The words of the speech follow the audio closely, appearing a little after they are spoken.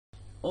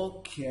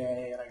Ok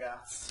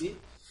ragazzi,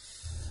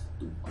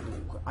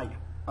 dunque,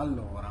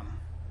 allora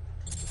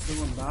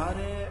devo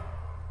andare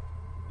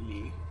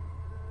lì,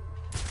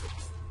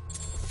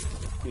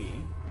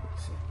 qui,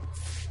 sì.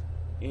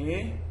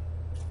 E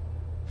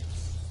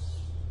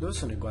dove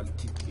sono i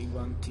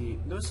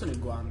guanti? Dove sono i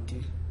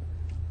guanti?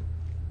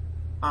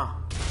 Ah,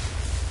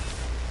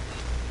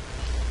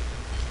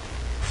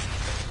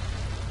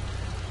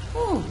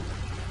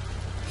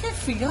 che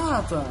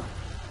figata!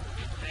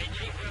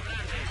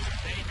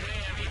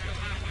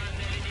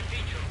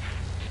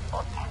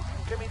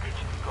 Che mi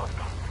dici di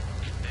colpo?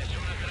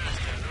 Nessuna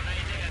traccia, non hai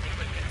idea di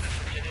quel che sta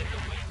succedendo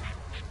qui.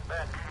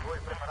 Bene, voi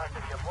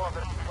preparatevi a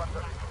muovervi quando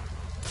arrivo.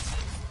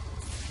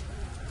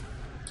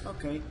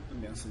 Ok,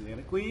 dobbiamo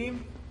sedere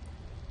qui.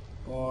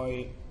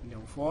 Poi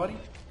andiamo fuori.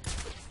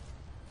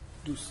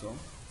 Giusto?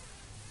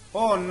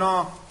 Oh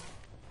no!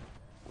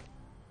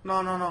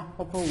 No, no, no,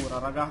 ho paura,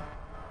 raga.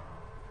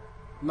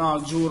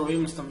 No, giuro, io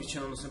mi sto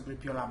avvicinando sempre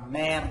più alla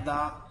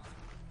merda.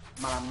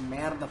 Ma la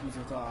merda più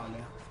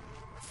totale.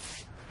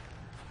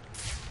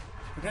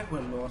 Perché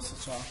quell'orso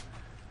c'ha?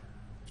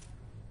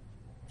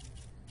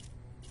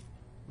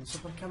 Non so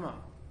perché ma...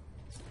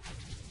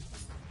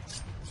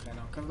 Ok,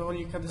 no, credo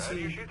gli cadesse Sei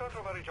lì. riuscito a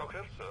trovare i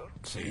Joker, sir?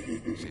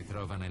 Sì, si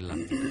trova nella...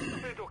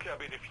 Vedo che ha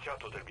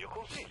beneficiato del mio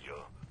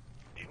consiglio.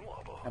 Di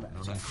nuovo. Vabbè,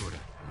 Non cioè, ancora,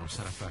 non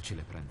sarà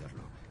facile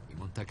prenderlo. I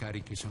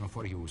montacarichi sono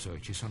fuori uso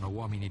e ci sono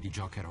uomini di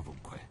Joker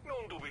ovunque.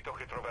 Non dubito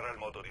che troverà il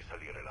modo di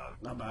salire là.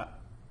 vabbè.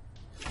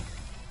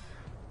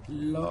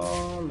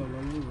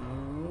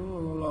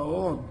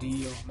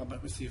 Oddio. Vabbè,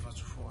 questi li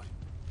faccio fuori.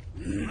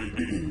 Devono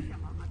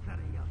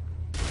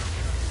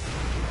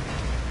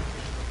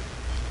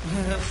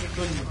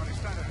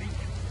restare a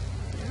ringhio.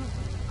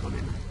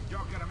 Come mai?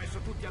 Joker ha messo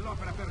tutti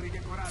all'opera per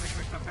ridecorare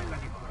questa bella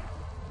dimora.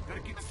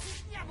 Per chi...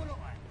 Diavolo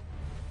è?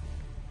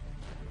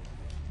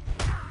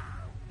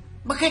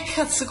 Ma che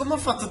cazzo, come ho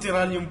fatto a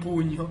tirargli un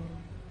pugno?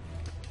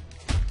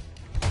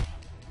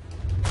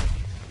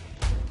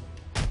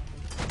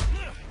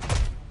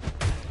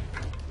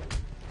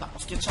 No, ho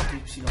schiacciato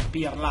Y,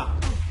 pirla.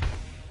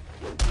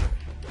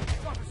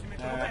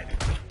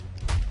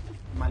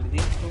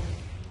 Maledetto.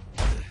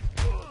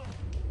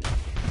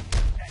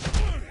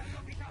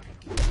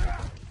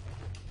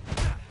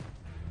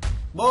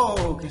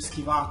 Boh, che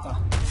schivata.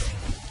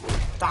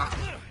 Tac.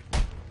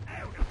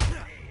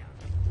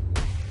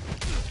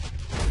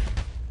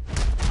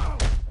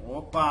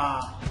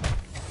 Oppa.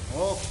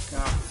 Oh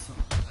cazzo.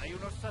 Hai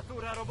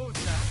un'ossatura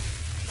robusta?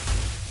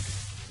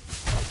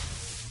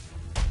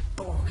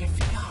 Oh, che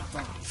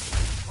figata.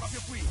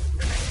 Proprio qui.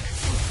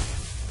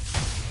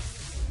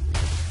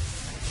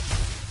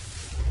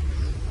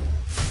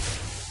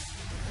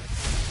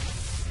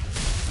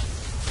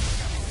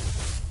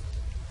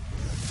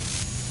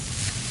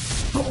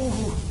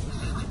 Oh.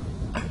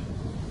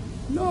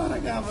 No,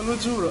 raga, ve lo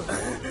giuro.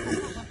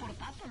 Cosa ha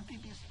portato il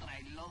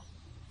pipistrello?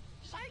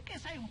 Sai che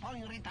sei un po'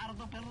 in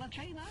ritardo per la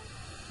cena?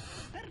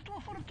 Per tua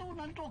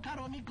fortuna il tuo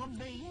caro amico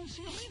Bane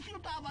si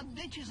rifiutava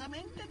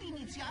decisamente di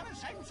iniziare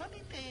senza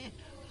di te.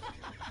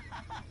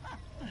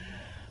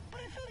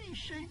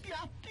 Preferisce i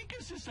piatti che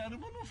si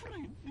servono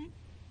freddi.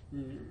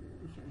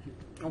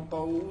 Ho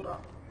paura.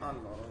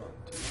 Allora, un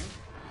attimo.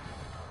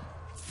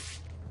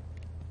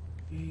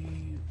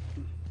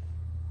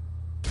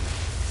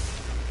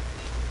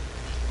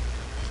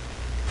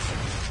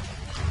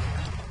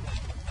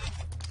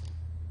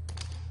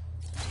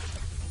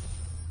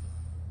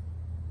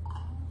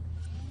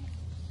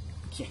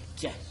 Chi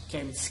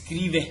è? Mi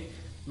scrive.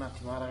 Un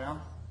attimo,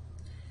 raga.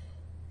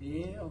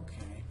 E ok.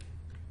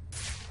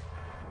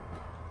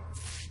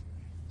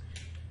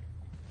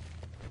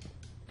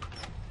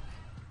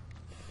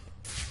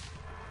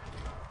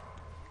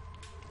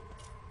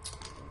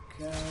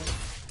 Ok.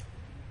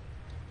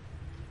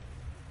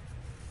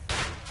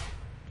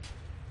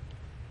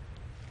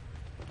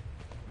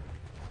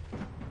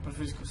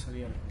 Preferisco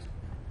salire così.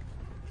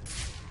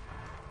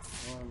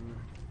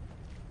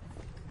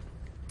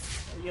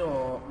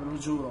 Io ve lo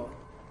giuro.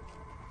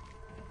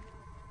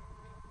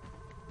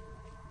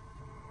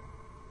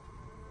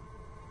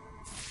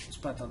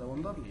 Aspetta, devo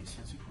andare lì,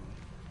 siamo sicuri.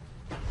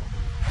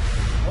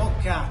 Oh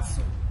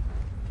cazzo!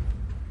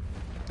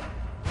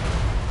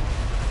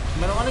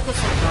 Meno male che ho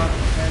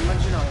saltato,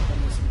 immaginavo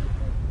quando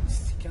sempre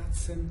sti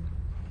cazzen.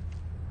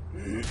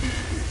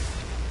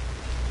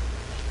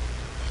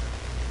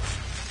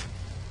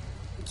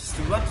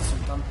 Sti guanti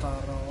sono tanta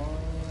roba.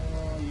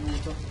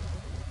 Aiuto.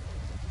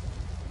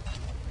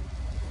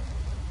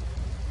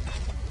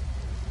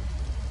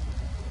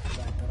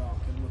 Dai però,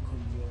 che due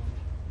coglioni.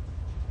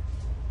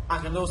 Ah,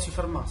 credevo si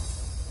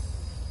fermasse.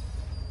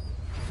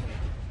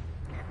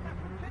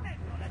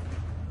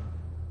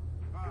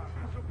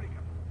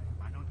 Supplica,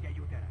 ma non ti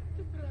aiuterà.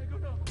 Ti prego,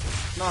 no.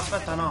 No,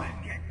 aspetta, no.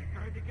 Niente,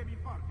 credi che mi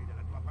importi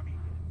della tua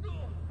famiglia?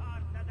 No!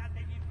 Forza,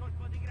 dategli il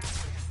colpo di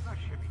grazia.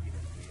 Lasciami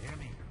divertire,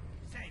 amico.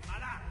 Sei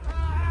malato.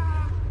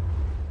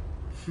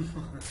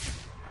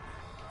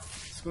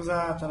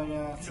 Scusate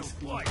ragazzi, Non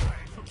scusate. puoi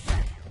fare sul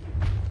serio.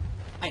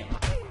 Ma...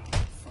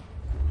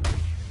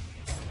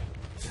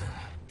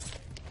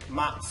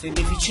 Ma sei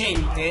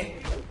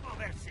deficiente?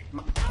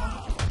 Ma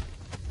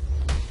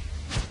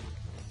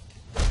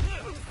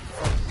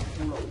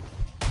culo.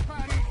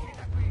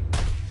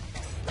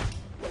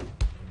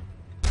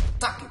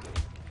 Tac.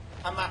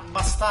 Ah, ma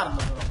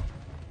bastardo però.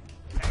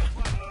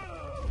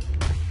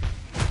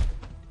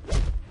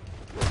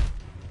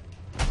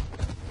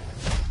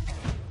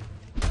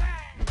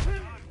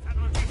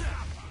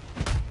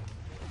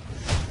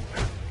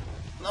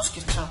 L'ho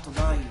schiacciato,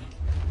 dai.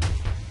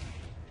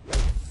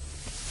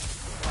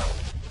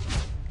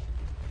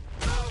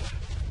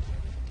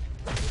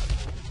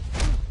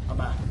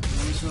 Vabbè,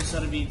 non mi sono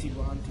serviti i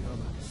guanti,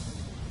 vabbè.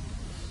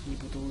 Li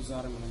potevo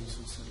usare ma non mi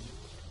sono serviti.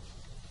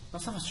 Cosa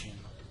sta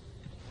facendo?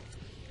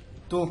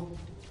 Tu.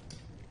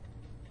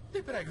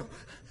 Ti prego,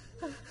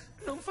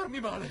 non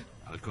farmi male.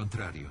 Al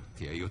contrario,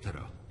 ti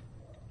aiuterò.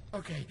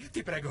 Ok,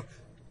 ti prego.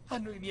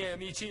 Hanno i miei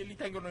amici e li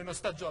tengono in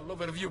ostaggio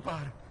all'Overview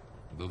Bar.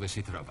 Dove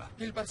si trova?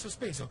 Il bar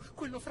sospeso,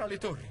 quello fra le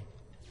torri.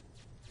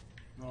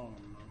 No,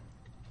 no.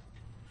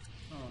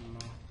 Oh no.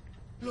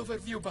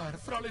 L'Overview Bar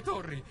fra le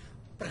torri.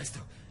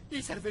 Presto,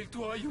 gli serve il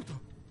tuo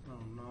aiuto. No,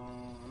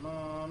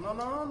 no, no,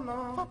 no,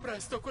 no, Fa no.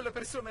 presto, quelle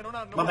persone non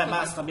hanno... Vabbè, molto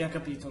basta, abbiamo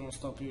capito, non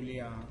sto più lì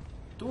a...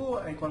 Tu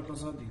hai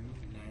qualcosa da dirmi?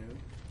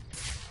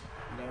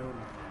 No.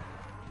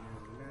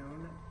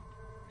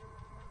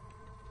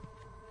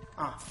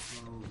 Ah,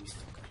 non l'avevo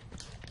visto, ok.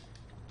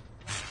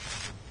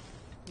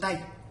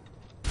 Dai!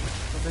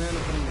 Sto tenendo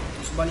per me.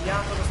 Ho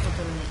sbagliato, lo sto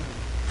tenendo per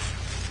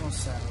me. Non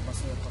serve,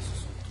 basta che passo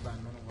sotto.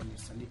 Dai, non voglio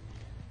stare lì.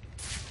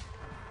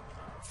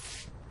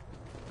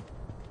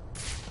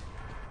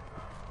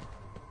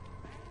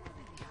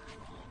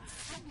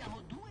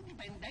 Abbiamo 2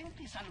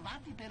 dipendenti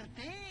salvati per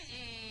te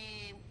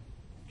e...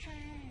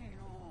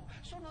 Cielo,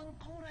 sono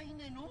ancora in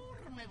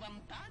enorme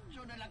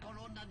vantaggio nella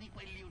colonna di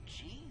quelli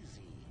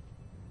uccisi.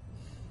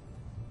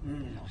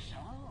 Lo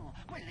so,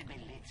 quelle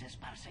bellezze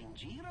sparse in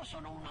giro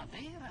sono una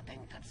vera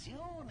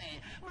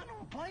tentazione, ma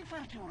non puoi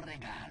farti un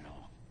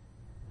regalo.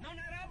 Non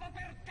è roba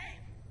per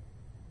te.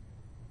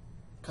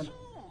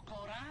 Su,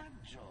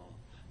 coraggio,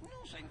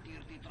 non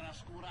sentirti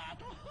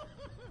trascurato.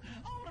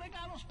 Ho un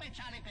regalo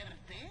speciale per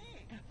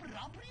te,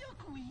 proprio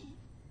qui.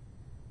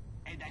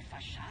 Ed è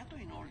fasciato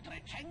in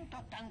oltre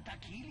 180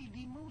 kg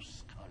di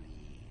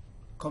muscoli.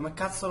 Come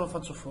cazzo lo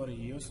faccio fuori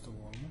io, sto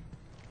uomo?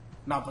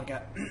 No,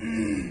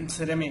 perché...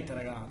 seriamente,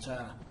 raga,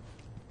 cioè...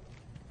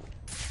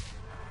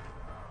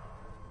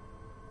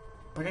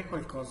 Perché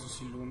quel coso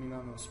si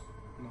illumina, non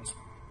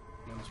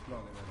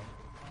esplode, vero?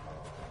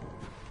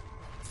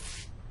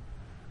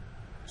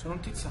 Sono un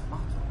tizio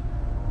armato.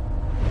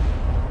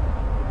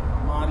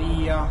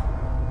 Maria.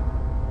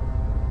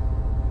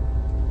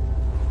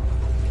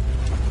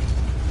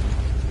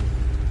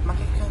 Ma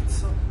che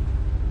cazzo?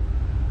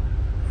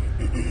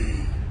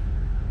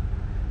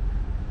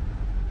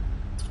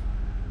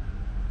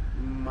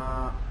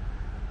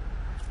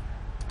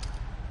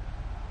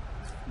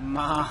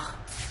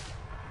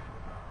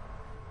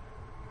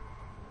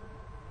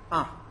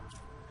 Ah.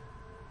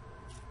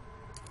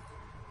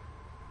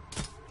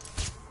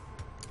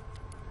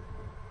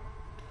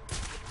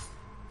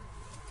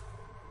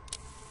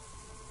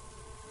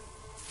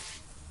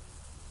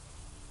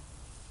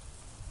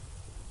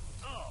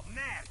 Oh,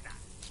 merda!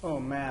 Oh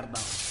merda.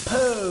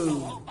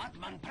 Oh,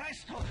 Batman,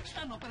 presto!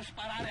 Stanno per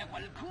sparare a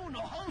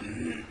qualcuno!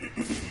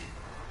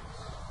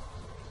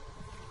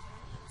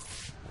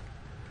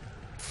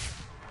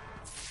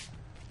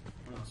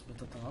 No,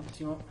 aspettate un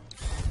attimo.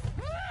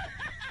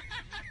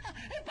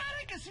 E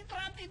pare che si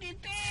tratti di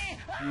te!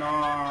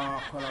 No,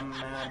 quella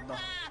merda.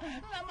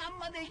 La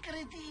mamma dei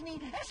cretini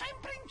è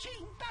sempre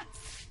incinta!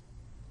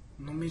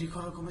 Non mi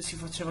ricordo come si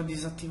faceva a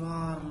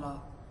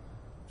disattivarla.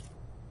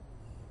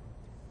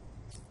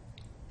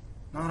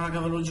 No, raga,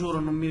 ve lo giuro,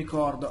 non mi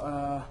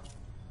ricordo.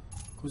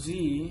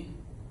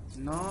 Così?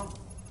 No.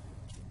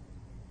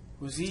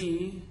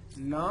 Così?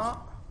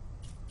 No.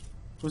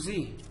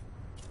 Così.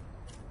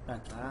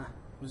 Aspetta,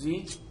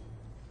 Così.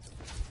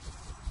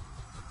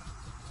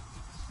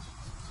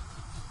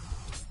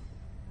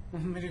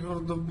 Non mi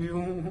ricordo più.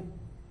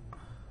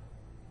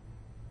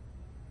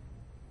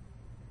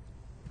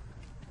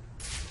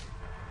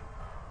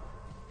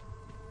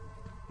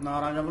 No,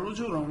 raga, ve lo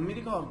giuro, non mi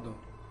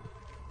ricordo.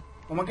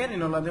 O magari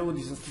non la devo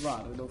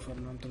disattivare, devo fare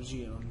un altro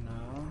giro,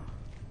 no?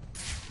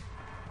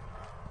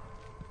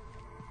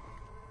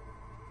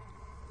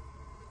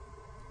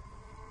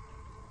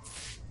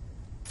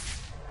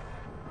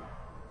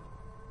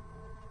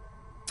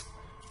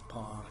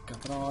 Porca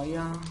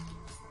troia.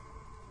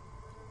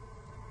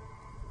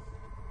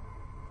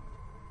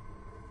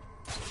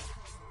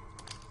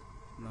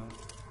 No.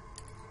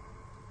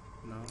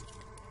 No.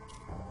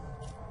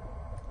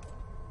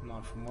 No,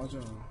 il fumoso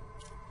no.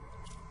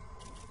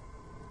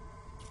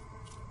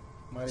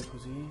 Magari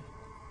così.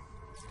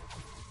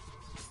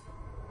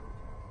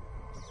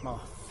 Ma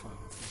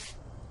vaffanculo.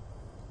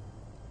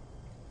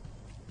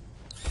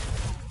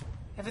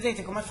 E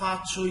vedete come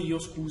faccio io,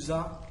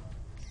 scusa?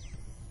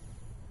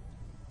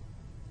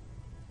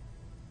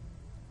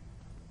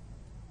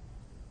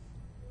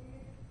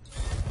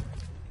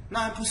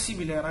 No, è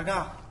possibile,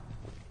 raga.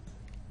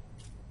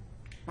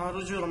 Ma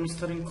lo giuro, mi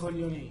sto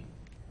rincoglionendo.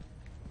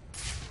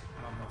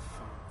 Ma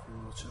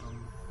vaffanculo, c'era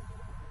un...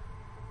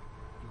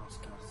 No,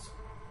 scherzo.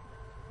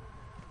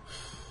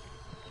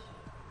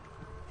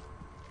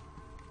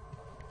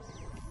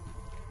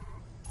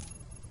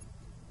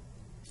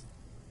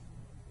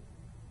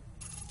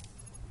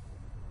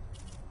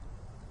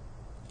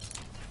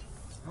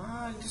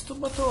 Ah, il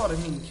disturbatore,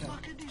 minchia. Ma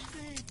che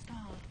disdetta!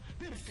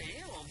 Per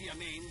te,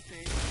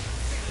 ovviamente.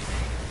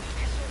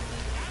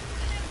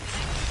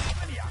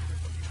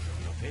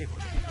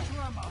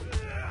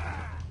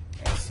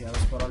 Sì, era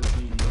sparo al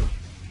figlio.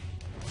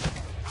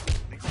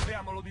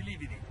 Ricopriamolo di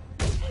lividi.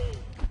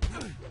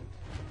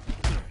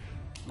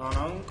 No,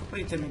 no, non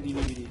copritemi di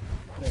lividi.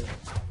 Prego.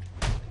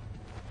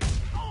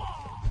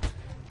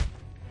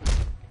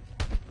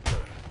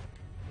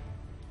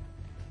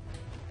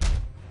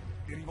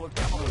 Ti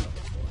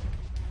rivoltiamo.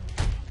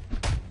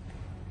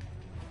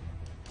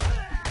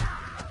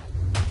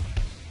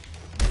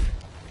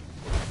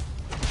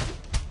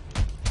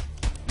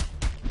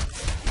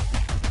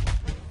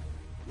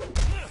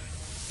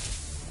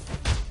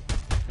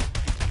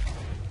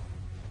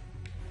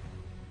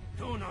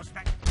 Tu non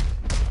stai...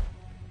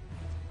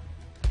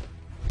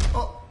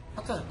 Oh,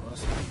 ma te ancora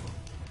sei vivo?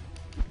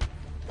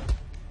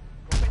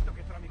 Scommetto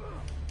che tra amici...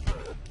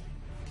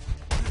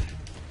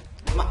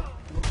 Ma,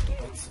 brutto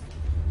pezzo.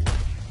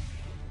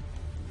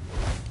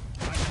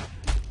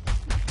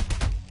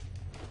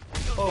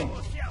 Oh,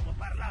 Possiamo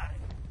parlare.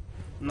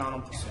 no,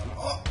 non possiamo.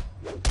 Oh,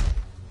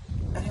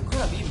 eri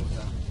ancora vivo,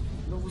 te.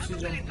 Dove Ma sei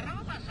dove già? le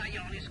trova,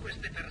 Sionis,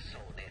 queste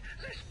persone?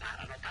 Le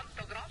sparano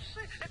tanto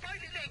grosse e poi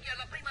li leghi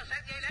alla prima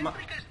sedia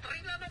elettrica e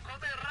strillano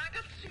come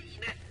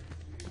ragazzine.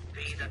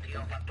 Fidati,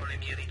 ho fatto le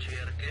mie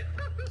ricerche.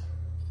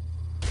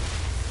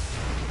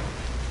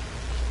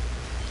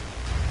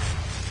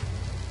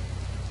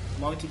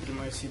 Muoviti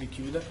prima che si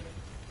richiude.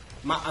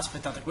 Ma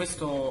aspettate,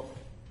 questo...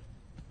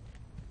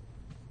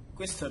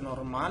 Questo è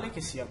normale che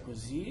sia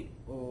così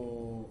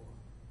o...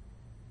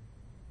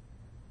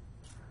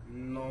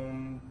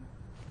 Non...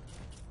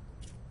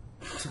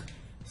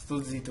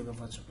 Sto zitto che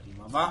faccio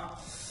prima, va?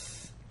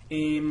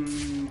 Sì,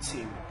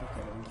 ok,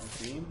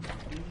 devo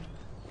entrare qui.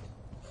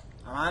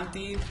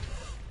 Avanti.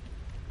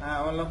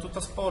 Ho la tutta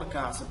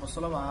sporca, se posso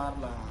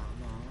lavarla.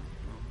 No,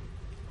 no.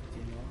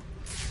 Continua.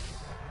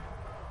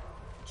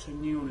 C'è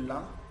nulla.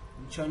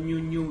 Non c'è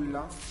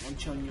nulla. Non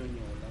c'è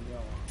nulla.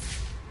 Andiamo avanti.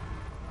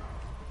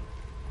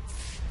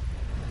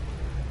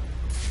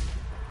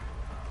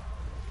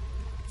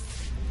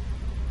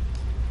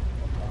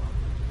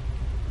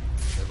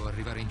 Devo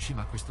arrivare in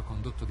cima a questo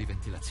condotto di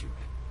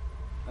ventilazione.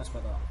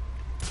 Aspetta. Ok.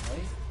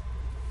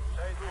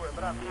 6-2,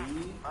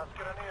 bravi.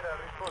 Maschera nera ha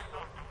risposto?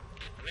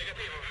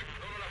 Negativo,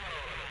 non una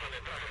parola da quando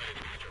è entrato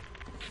nell'edificio.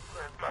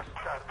 Quel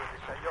bastardo di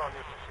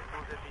Sionis si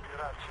illude di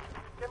ignorarci.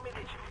 Che mi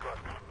dici di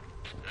cosa?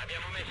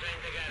 L'abbiamo messa a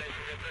indagare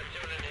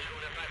sull'entrazione nel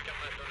Luna Park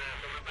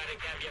abbandonato, ma pare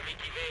che abbia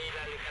Vicky Vale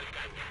alle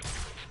calcagna.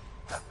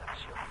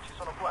 Dannazione, ci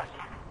sono quasi.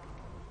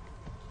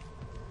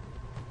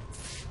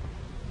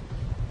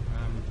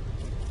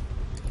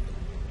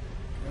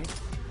 Ok.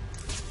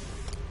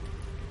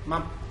 Ma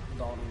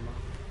donna.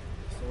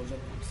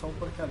 Stavo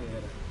per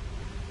cadere.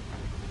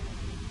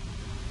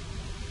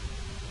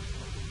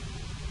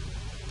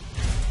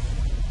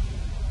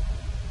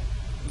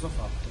 Cosa ho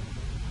fatto?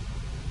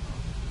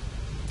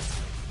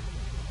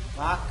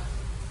 Fuck.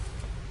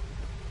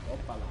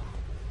 Oppala.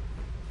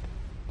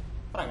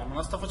 Raga, me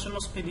la sto facendo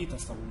spedita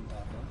sta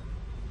puntata.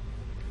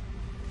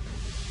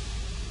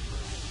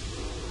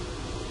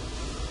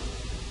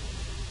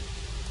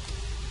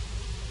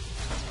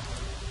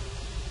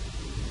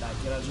 Dai,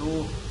 tira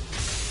giù.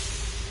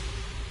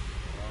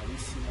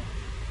 Bravissimo.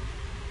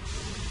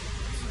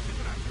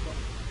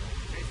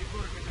 Sei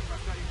sicuro che per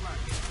passare qua?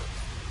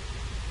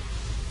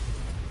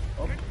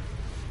 Oh.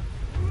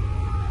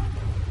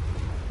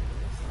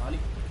 Sali.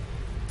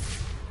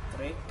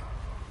 3.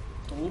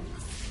 Tu.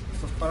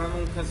 Sto sparando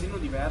un casino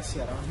diversi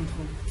a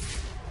random.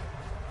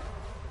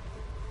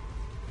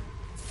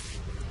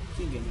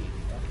 Figa niente.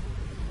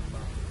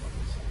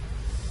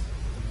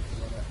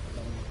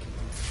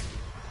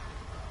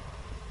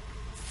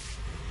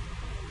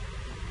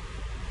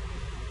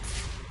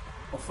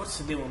 O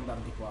forse devo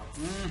andare di qua.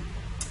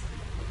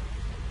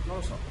 Non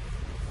lo so.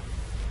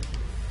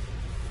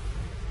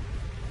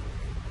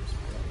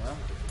 Aspetta.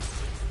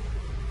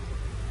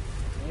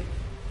 Ok.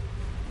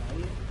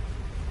 Dai.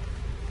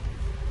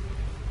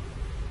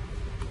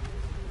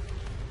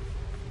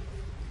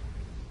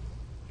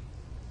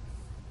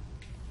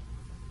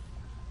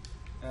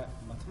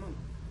 Batman.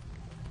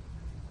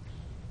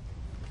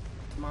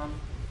 Batman.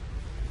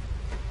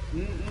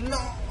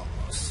 No!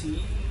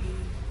 Sì!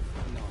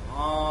 No!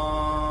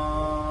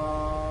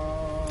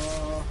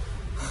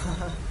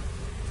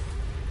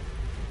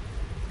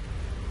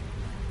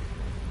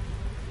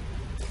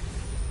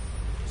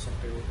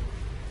 Sapevo.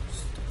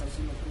 Sto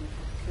casino per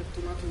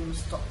un attimo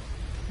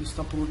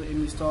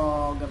mi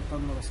sto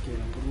grattando la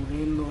schiena.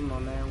 Prudendo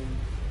non è un...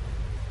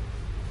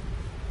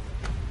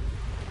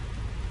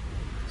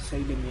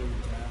 Sei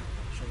demente,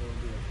 cioè devo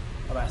dire.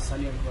 Vabbè,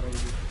 sali ancora di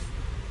più.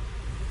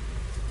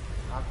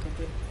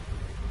 Hackete.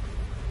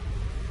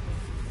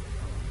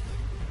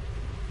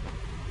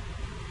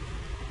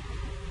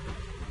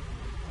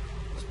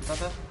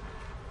 Aspettate.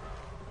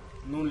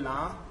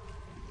 Nulla.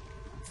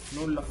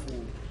 Nulla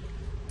fu.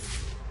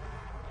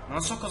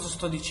 Non so cosa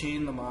sto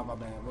dicendo, ma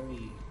vabbè,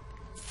 voi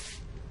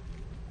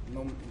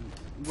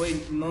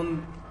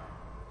non...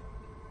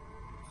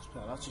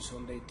 Aspetta, là ci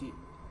sono dei T.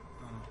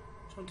 Ah no.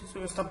 C'è un tizio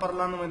che sta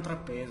parlando mentre è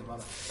appeso,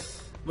 vabbè.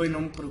 Voi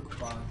non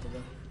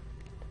preoccupatevi.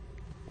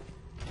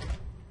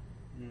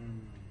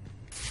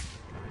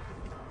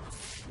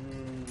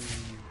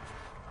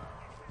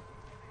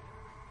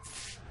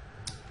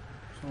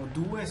 Sono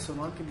due e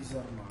sono anche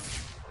disarmati.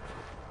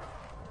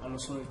 Hanno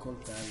solo il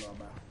coltello,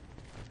 vabbè.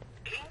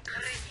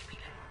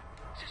 Incredibile!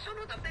 Si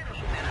sono davvero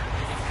superati.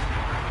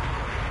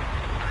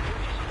 Ma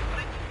non ci sono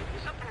prenditi di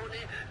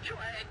sapone,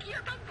 cioè chi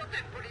ha tanto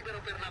tempo libero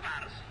per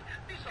lavarsi.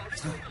 Di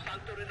solito io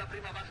salto nella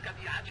prima vasca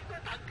di acido,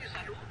 tanti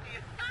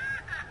saluti.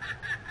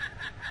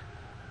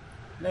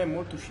 Lei è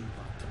molto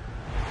simpatica.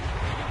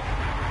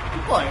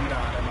 Non puoi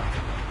andare, ma...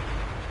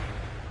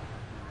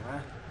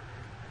 No,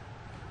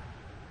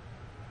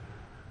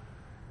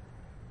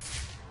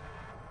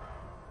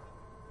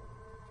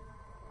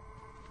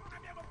 Non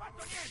abbiamo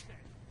fatto niente!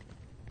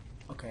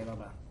 Ok,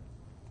 vabbè.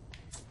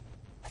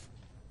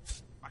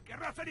 Ma che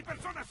razza di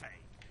persona sei?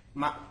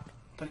 Ma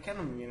perché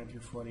non mi viene più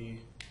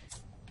fuori?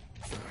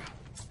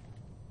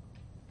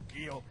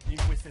 Io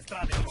in queste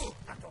strade ho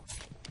stato.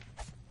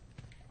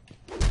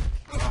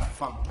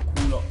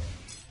 Vaffanculo.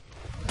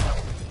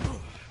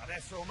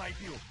 Adesso mai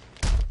più.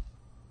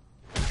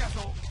 Per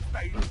caso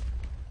stai...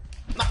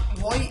 Ma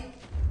vuoi?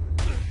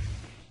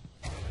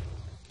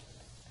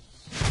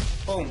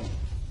 Boom.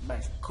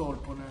 Beh,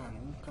 colpo nella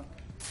nuca.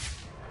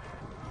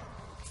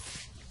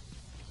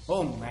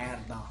 Oh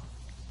merda.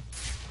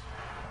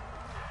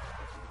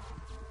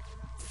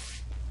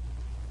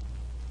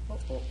 Oh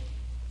oh.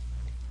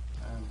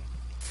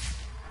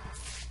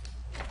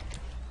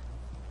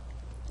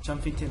 C'han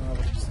finti di non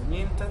aver visto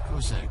niente.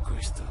 Cos'è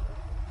questo?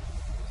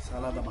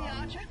 Sala da Mi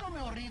bagno. piace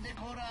come ho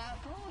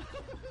ridecorato.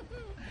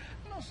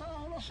 Lo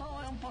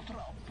so, è un po'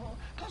 troppo.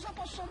 Cosa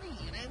posso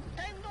dire?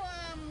 Tendo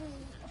a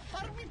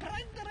farmi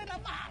prendere la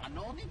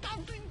mano di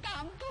tanto in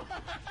tanto.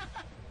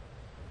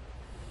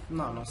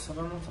 No, non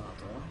sarà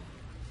notato,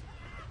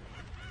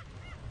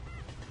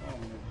 Oh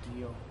mio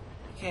Dio.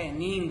 Che è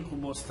un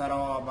incubo sta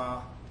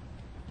roba.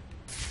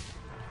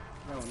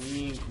 È un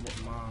incubo,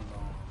 ma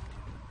no.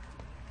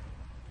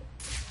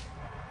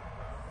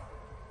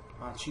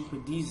 Ah,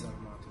 5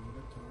 disarmati, mi ho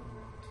detto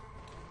armati.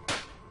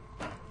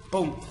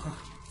 Boom!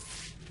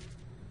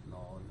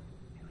 Lol.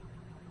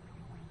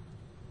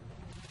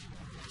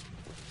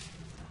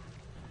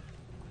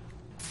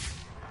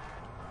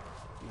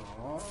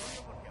 No.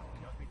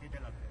 Gli ospiti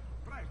della terra.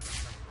 Prego,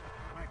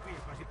 ma qui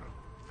è quasi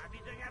pronto. Ma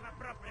bisognava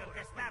proprio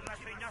testarla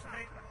sui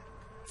nostri...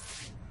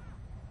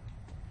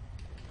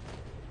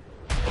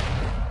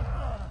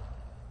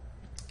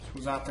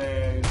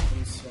 Scusate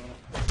l'intenzione.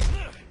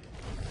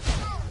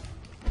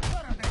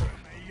 Ora devo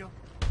meglio.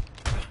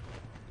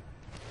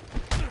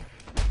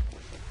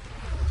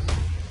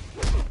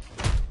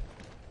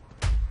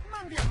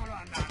 Mandiamolo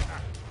a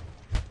nata.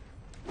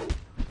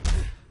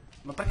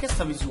 Ma perché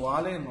sta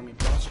visuale non mi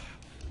piace?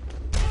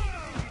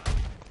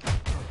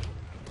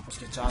 Ho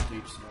schiacciato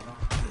Y, no?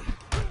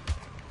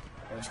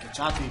 Ho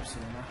schiacciato Y,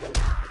 no?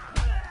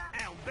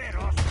 È un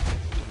vero ospite.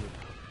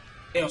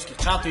 E ho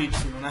schiacciato Y,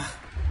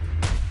 no?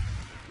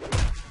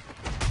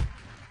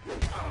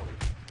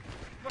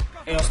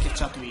 E ho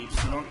schiacciato Y.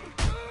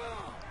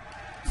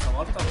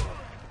 Stavolta no.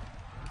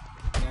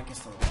 Neanche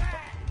stavolta.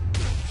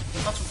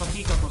 Non faccio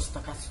fatica con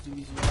sta cazzo di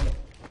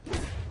visuale.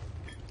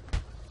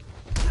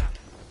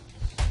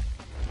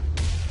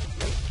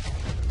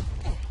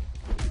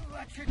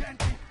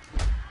 Accidenti.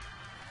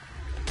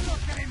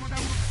 Lotteremo da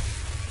uno.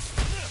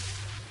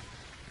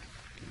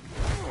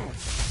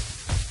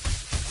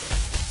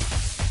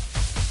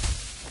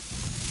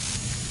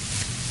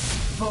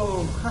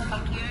 Oh,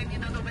 Chiedi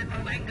da dove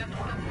provenga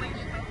tutto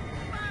questo?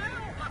 Ma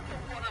ho fatto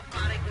un buon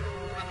affare con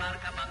una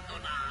marca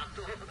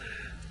abbandonato.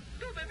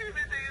 Dovevi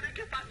vedere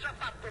che faccia ha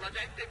fatto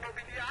l'agente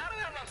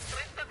immobiliare alla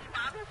stretta di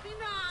mano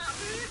finale.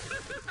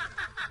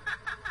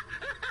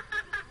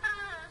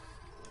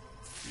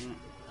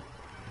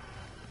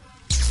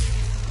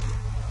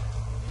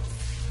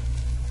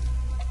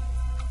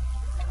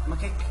 ma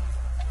che...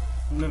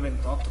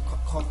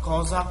 1,28?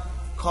 Cosa?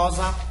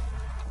 Cosa?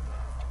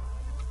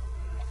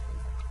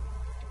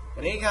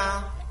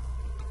 Rega?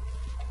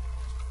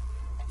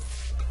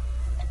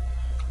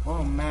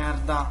 Oh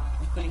merda.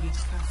 E quelli che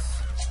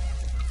cazzo?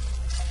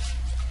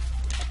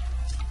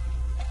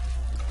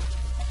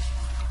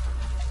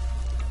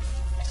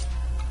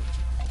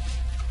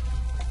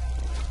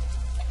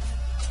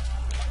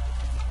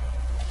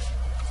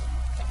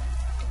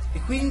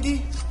 E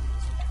quindi?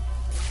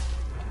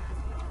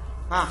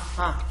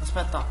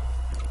 Aspetta.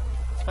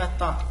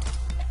 Aspetta.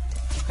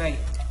 Ok,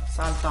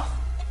 salta.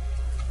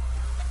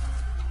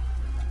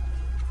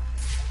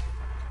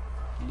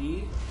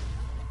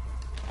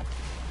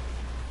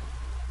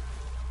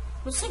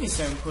 Lo sai che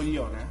sei un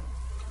coglione?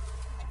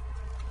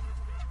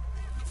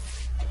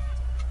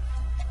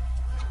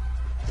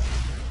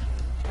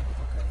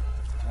 Ok.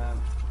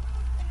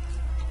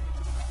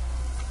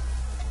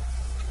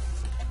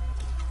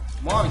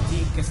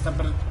 Muoviti che sta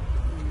per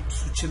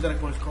succedere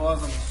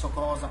qualcosa, non so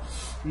cosa.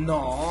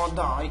 No,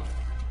 dai.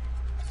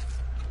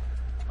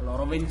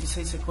 Allora, ho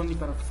 26 secondi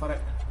per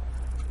fare...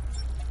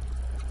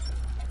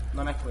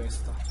 Non è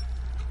questa.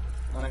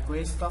 Non è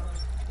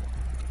questa.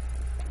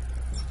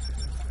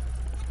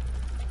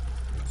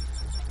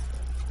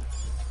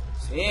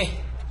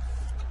 Sì.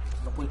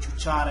 Lo puoi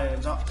ciucciare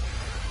già.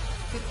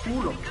 Che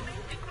culo.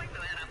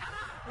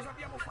 Cosa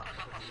abbiamo fatto?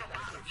 Cosa posso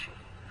farci?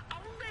 Ho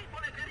un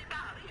debole per i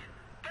pari.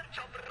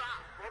 Perciò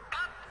bravo,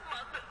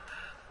 Batman.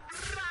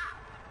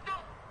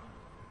 Bravo.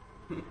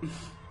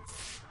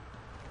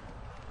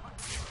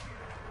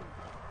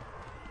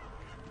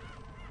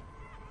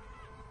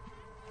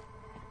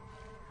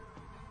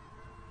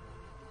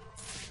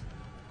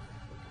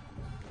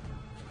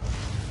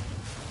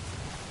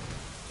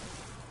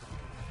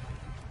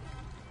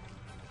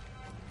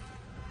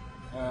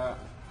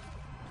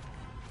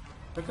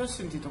 Perché ho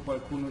sentito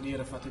qualcuno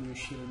dire fatemi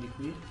uscire di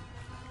qui?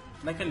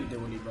 Non è che li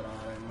devo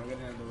liberare,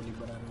 magari ne devo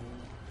liberare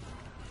uno.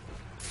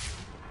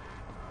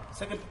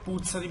 Sai che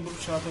puzza di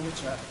bruciato che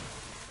c'è?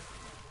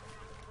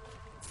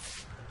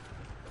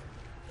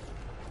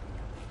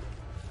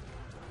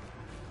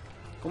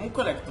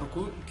 Comunque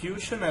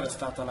l'Electrocution era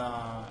stata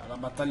la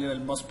battaglia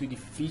del boss più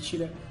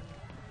difficile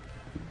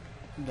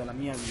della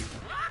mia vita.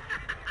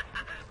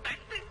 Bel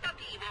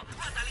tentativo,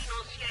 ma da lì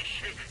non si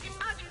esce.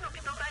 Immagino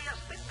che dovrai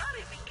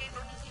aspettare finché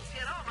non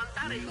inizierò a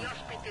mandare gli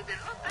ospiti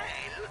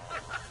dell'hotel.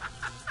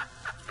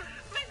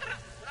 Mentre...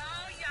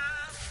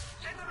 Noia!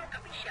 Se non lo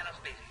capisci alla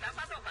spesa,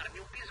 vado a farmi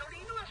un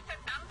pisolino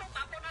aspettando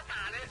Babbo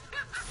Natale.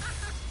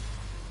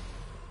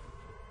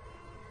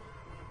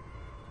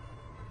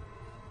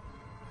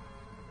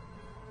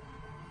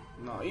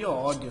 No, io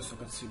odio sto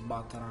cazzo di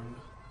Batarang.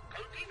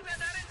 Continui a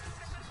dare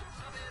tutto per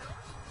tutto, vero?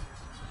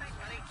 Sei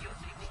parecchio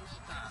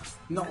ottimista.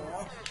 No!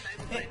 Sono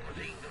sempre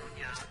così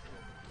ingrugnato.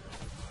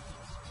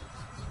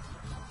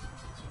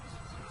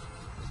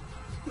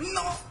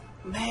 No!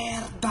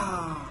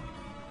 Merda!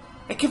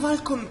 È che va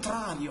al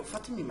contrario.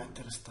 Fatemi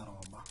mettere sta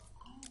roba.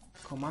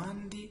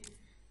 Comandi.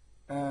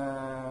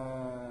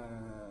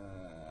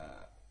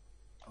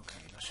 Ok,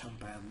 lasciamo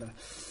perdere.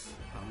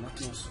 Un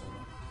attimo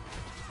solo.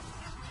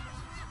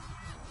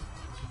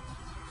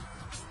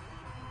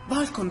 Va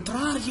al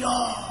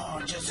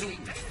contrario! Gesù!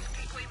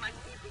 Peschi quei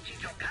magnifici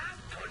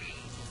giocattoli.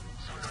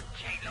 Sono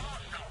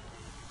geloso.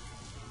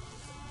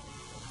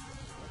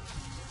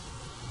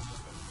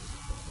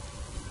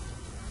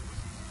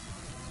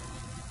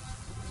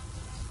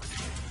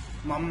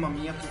 Mamma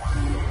mia che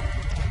culo!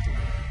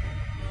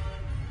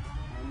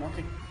 Ma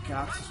che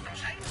cazzo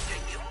succede?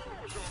 Sei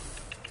ingegnoso.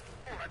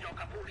 Ora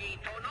gioca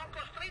pulito. Non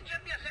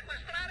costringermi a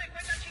sequestrare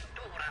quella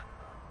cintura.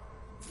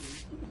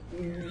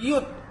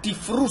 Io ti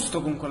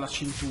frusto con quella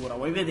cintura,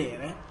 vuoi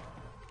vedere?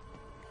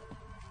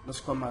 Lo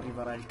squam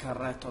arriverà il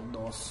carretto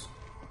addosso.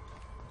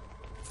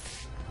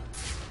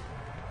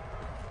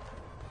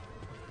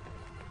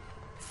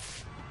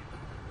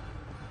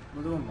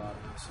 Dove devo andare?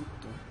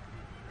 Sotto?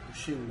 Devo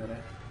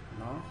scendere?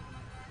 No?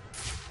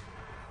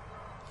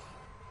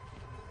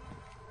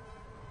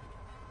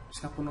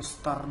 Scappa uno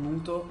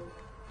starnuto.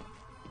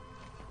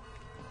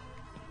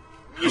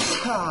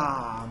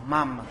 Ah,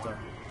 mamma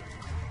tua.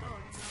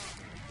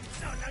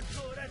 Non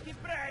ancora, ti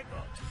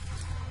prego!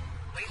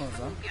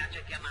 Cosa? Mi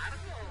piace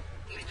chiamarlo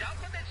il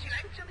gioco del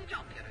silenzio di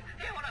Joker.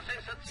 E ho la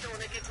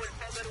sensazione che quel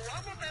povero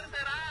uomo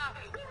perderà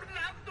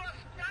urlando a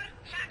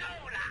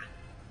squarciagola.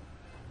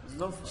 Cosa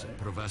devo Se fare?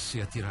 provassi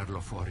a tirarlo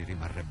fuori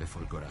rimarrebbe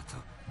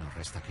folgorato. Non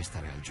resta che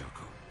stare al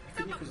gioco.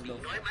 Quindi cosa devo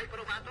Non fare? hai mai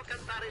provato a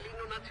cantare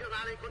l'inno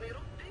nazionale con i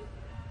rutti?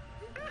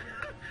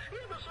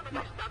 Io non sono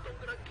mai stato un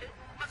granché,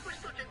 ma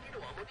questo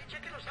gentiluomo dice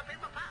che lo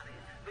sapeva fare.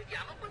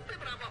 Vediamo quanto è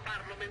bravo a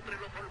farlo mentre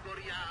lo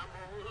folgoriamo.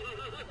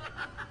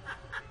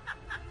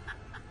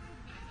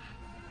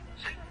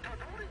 Sento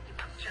odore di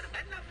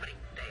mascervella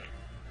fritte.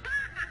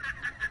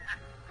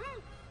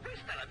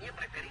 Questa è la mia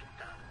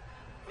preferita.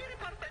 Mi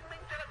riporta in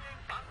mente la mia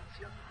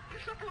infanzia,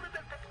 il sapore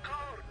del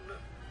popcorn,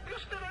 lo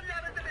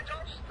sferragliare delle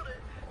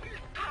giostre,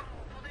 il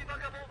tanto dei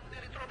vagabondi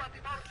ritrovati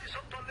morti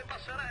sotto alle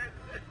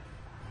passerelle.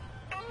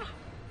 Oh,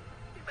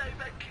 i bei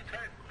vecchi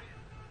tempi.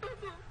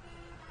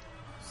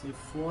 Sei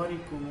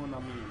fuori come una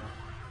mina.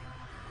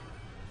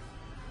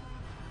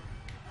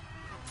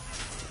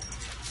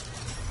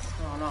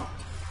 No, no.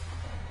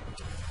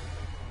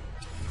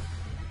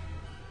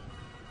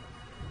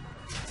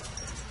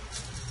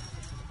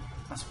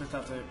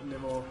 Aspettate,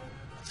 devo...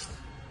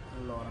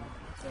 Allora,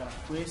 era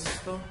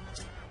questo.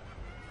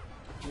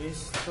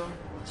 Questo.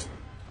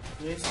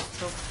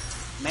 Questo.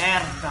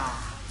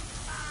 Merda!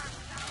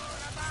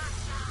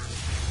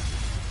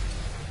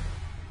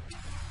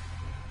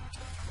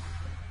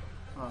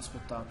 No,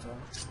 aspettate.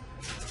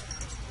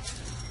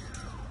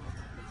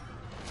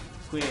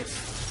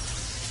 Questo.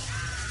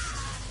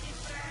 Ti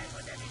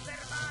prego, devi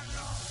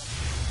fermarlo!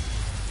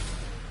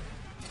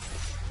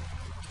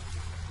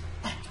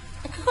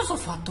 cosa ho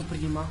fatto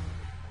prima?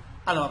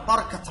 Allora,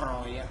 porca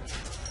troia.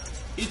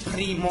 Il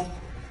primo.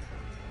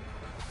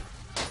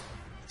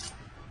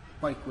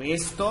 Poi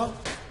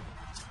questo.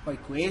 Poi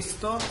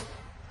questo.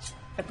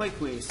 E poi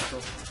questo.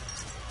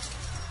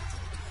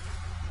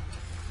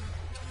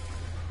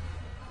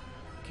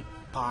 Che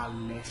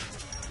palle.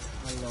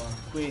 Allora,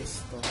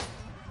 questo.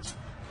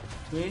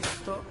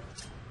 Questo.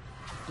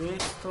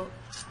 Questo.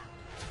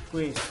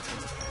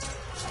 Questo.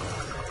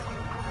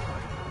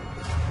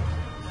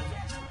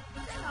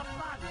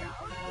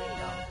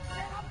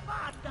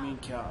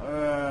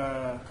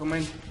 Minchia, come...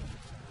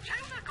 C'è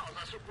una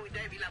cosa su cui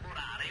devi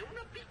lavorare,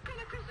 una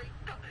piccola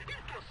cosetta,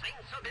 il tuo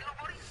senso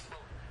dell'umorismo.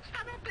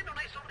 Stanotte non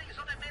hai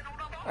sorriso nemmeno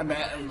una volta.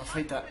 Vabbè, ma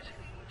fai te. Come si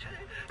dice?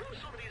 Un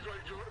sorriso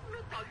al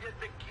giorno toglie il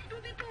becchino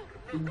di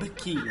turno. Il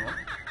becchino?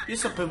 Io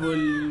sapevo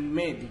il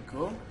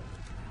medico.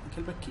 Anche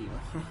il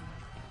becchino.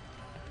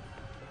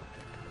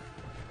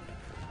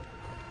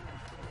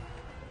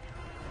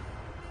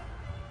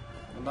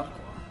 Andar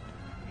qua.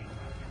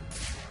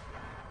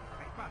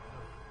 Sei pazzo?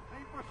 È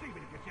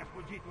impossibile che sia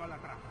sfuggito alla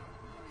trappola.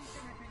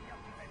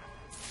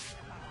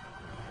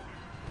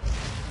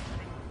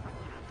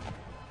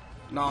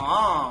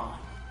 No!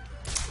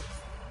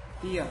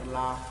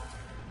 Pirla!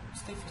 Che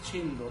stai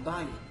facendo?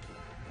 Dai!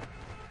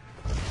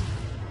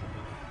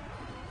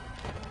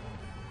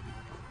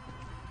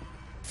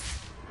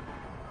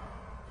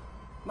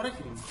 Guarda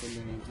che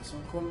rincoglioniti,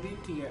 sono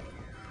convinti che...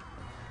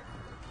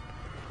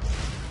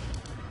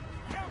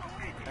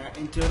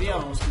 in teoria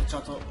avevo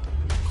schiacciato...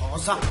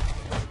 Cosa?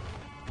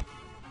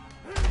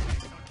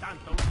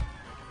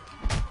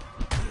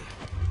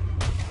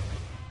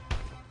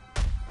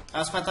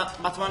 Aspetta,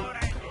 Batman.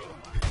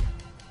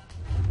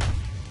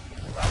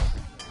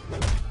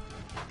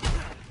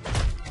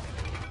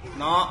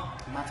 No,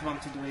 Batman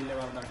ti dovevi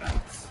levare dal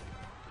cazzo.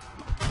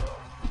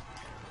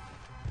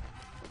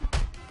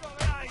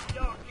 Dove hai gli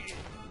occhi?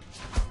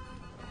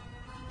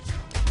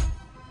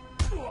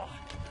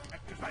 È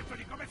più svelto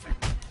di come sei.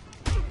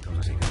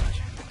 Cosa sei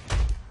capace?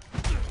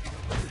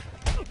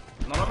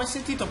 Non ho mai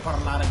sentito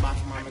parlare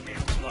Batman che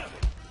faceva.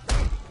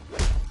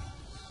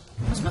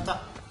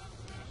 Aspetta.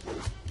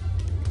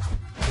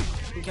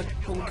 Minchia,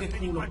 con che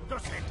culo. Quanto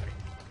sembri?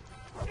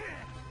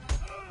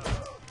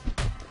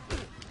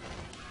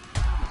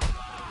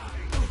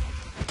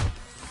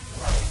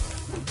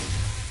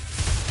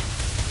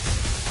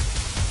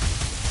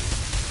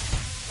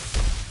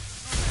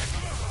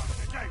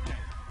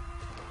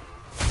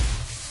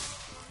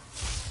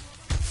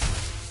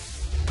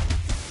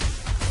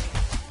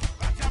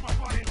 Facciamo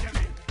fuori il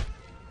diamante.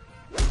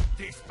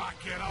 Ti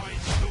spaccherò in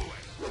due.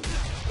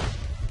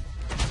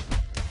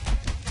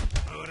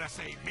 Ora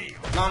sei mio.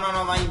 No, no,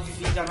 no, vai in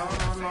figa. No,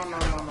 no, no, no,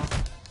 no, no.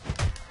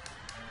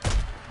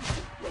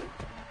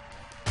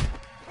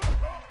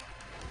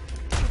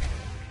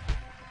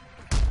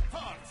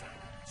 Forza,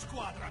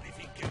 squadrami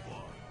finché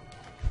vuoi.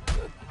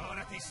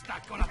 Ora ti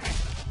stacco la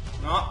testa.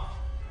 No.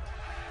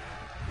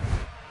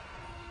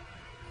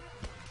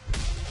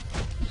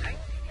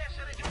 Senti di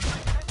essere giunto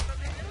al tempo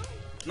vero?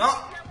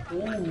 No.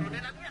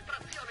 Nella mia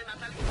frazione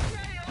natalizia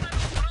e ora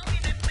non trovi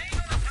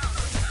nemmeno la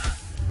porta.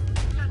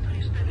 La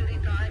triste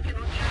verità è che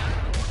non c'è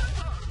alcuna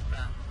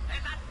porta.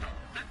 Esatto,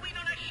 da qui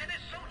non esce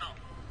nessuno.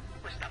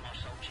 Questa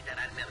mossa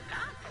ucciderà il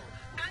mercato.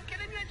 Anche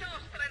le mie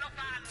giostre lo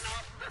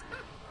fanno.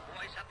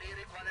 Vuoi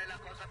sapere qual è la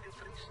cosa più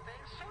triste?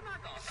 Sono a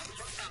Gotham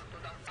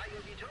soltanto da un paio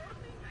di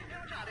giorni e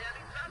ho già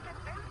realizzato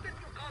molte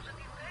più cose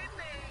di te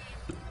nei...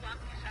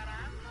 Quanti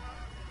saranno?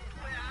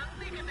 2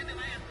 anni che me ne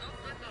vai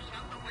addosso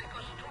indossando quel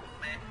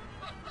costume.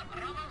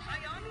 Roman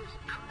Sionis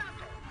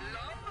andato,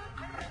 l'uomo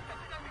corretto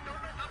fino al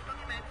bidone fatto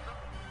di mezzo.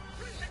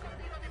 Quel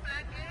secondino di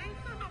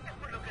Blackgate, dopo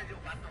quello che gli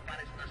ho fatto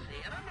fare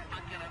stasera, non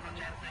mancheranno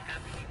certe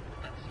capi di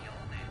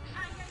imputazione.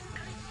 Sai, è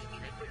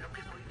incredibile quello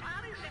che puoi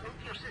fare se non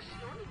ti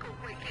ossessioni con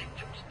quel che è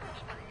giusto o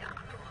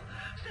sbagliato.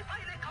 Se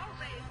fai le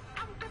cose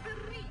tanto per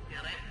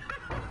ridere.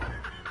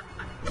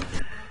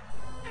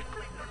 È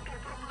quello il tuo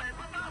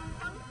problema,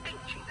 Batman, e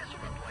incide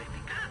sulla tua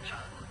efficacia.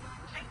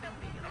 Sei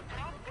davvero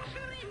troppo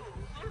serioso.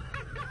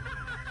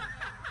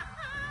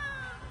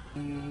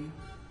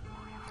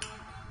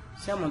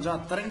 Siamo già a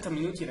 30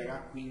 minuti,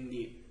 raga,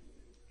 quindi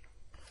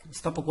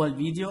stoppo qua il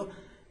video.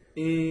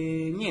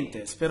 E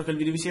niente, spero che il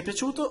video vi sia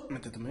piaciuto.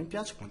 Mettete un mi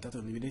piace, commentate,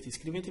 condividete,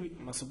 iscrivetevi,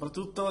 ma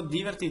soprattutto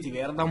divertitevi.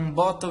 Era da un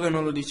botto che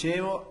non lo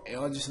dicevo e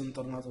oggi sono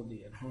tornato a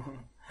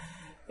dirlo.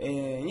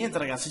 E niente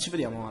ragazzi, ci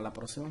vediamo alla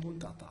prossima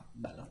puntata.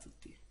 Bella a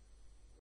tutti.